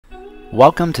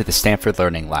Welcome to the Stanford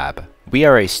Learning Lab. We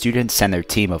are a student-centered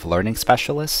team of learning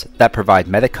specialists that provide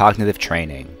metacognitive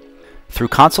training. Through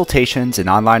consultations and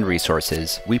online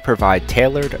resources, we provide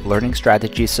tailored learning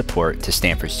strategy support to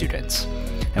Stanford students.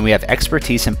 And we have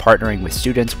expertise in partnering with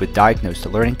students with diagnosed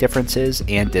learning differences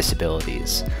and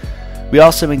disabilities. We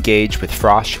also engage with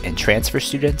Frosh and transfer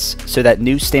students so that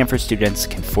new Stanford students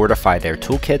can fortify their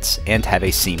toolkits and have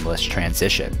a seamless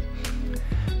transition.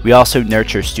 We also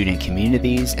nurture student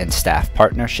communities and staff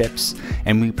partnerships,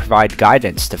 and we provide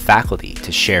guidance to faculty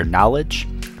to share knowledge,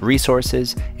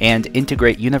 resources, and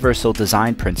integrate universal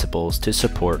design principles to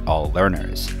support all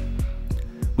learners.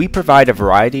 We provide a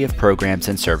variety of programs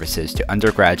and services to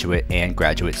undergraduate and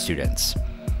graduate students.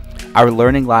 Our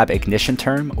Learning Lab Ignition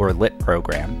Term, or LIT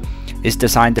program, is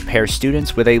designed to pair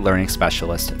students with a learning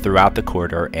specialist throughout the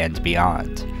quarter and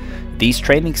beyond. These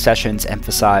training sessions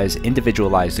emphasize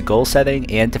individualized goal setting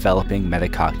and developing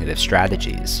metacognitive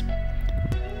strategies.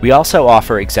 We also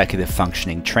offer executive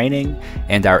functioning training,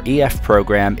 and our EF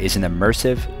program is an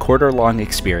immersive, quarter-long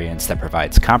experience that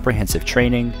provides comprehensive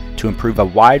training to improve a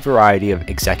wide variety of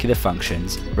executive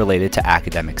functions related to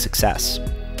academic success.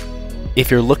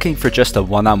 If you're looking for just a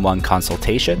one-on-one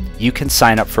consultation, you can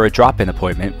sign up for a drop-in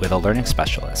appointment with a learning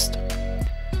specialist.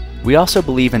 We also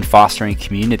believe in fostering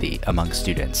community among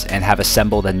students and have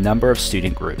assembled a number of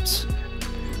student groups.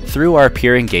 Through our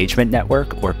Peer Engagement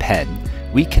Network, or PEN,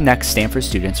 we connect Stanford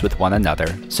students with one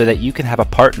another so that you can have a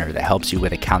partner that helps you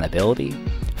with accountability,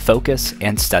 focus,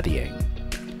 and studying.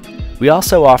 We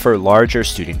also offer larger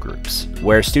student groups,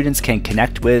 where students can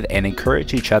connect with and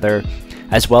encourage each other,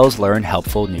 as well as learn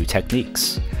helpful new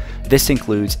techniques. This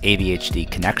includes ADHD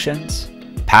Connections,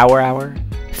 Power Hour,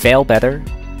 Fail Better,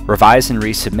 Revise and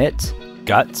Resubmit,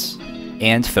 Guts,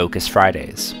 and Focus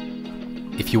Fridays.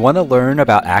 If you want to learn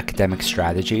about academic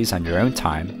strategies on your own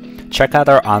time, check out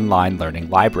our online learning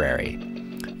library.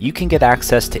 You can get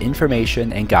access to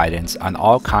information and guidance on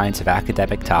all kinds of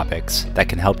academic topics that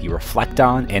can help you reflect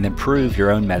on and improve your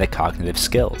own metacognitive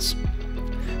skills.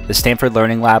 The Stanford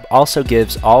Learning Lab also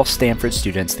gives all Stanford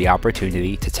students the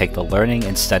opportunity to take the Learning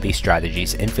and Study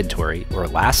Strategies Inventory, or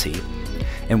LASSI,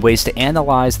 and ways to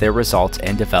analyze their results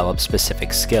and develop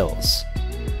specific skills.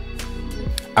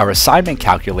 Our assignment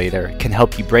calculator can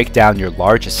help you break down your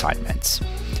large assignments,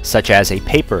 such as a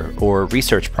paper or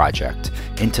research project,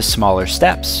 into smaller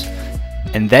steps,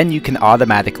 and then you can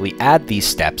automatically add these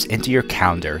steps into your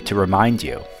calendar to remind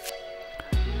you.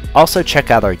 Also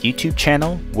check out our YouTube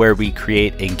channel, where we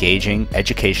create engaging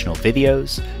educational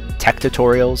videos, tech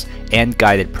tutorials, and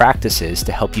guided practices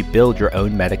to help you build your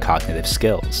own metacognitive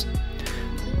skills.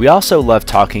 We also love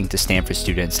talking to Stanford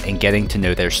students and getting to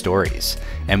know their stories,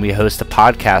 and we host a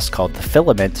podcast called The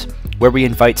Filament, where we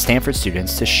invite Stanford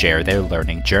students to share their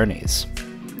learning journeys.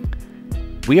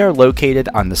 We are located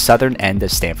on the southern end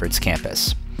of Stanford's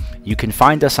campus. You can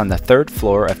find us on the third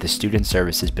floor of the Student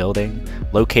Services Building,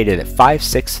 located at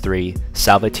 563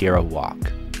 Salvatierra Walk.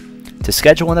 To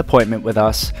schedule an appointment with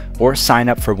us or sign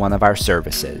up for one of our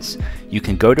services, you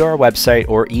can go to our website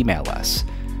or email us.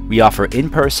 We offer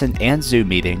in-person and Zoom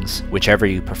meetings, whichever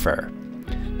you prefer.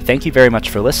 Thank you very much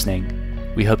for listening.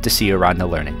 We hope to see you around the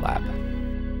Learning Lab.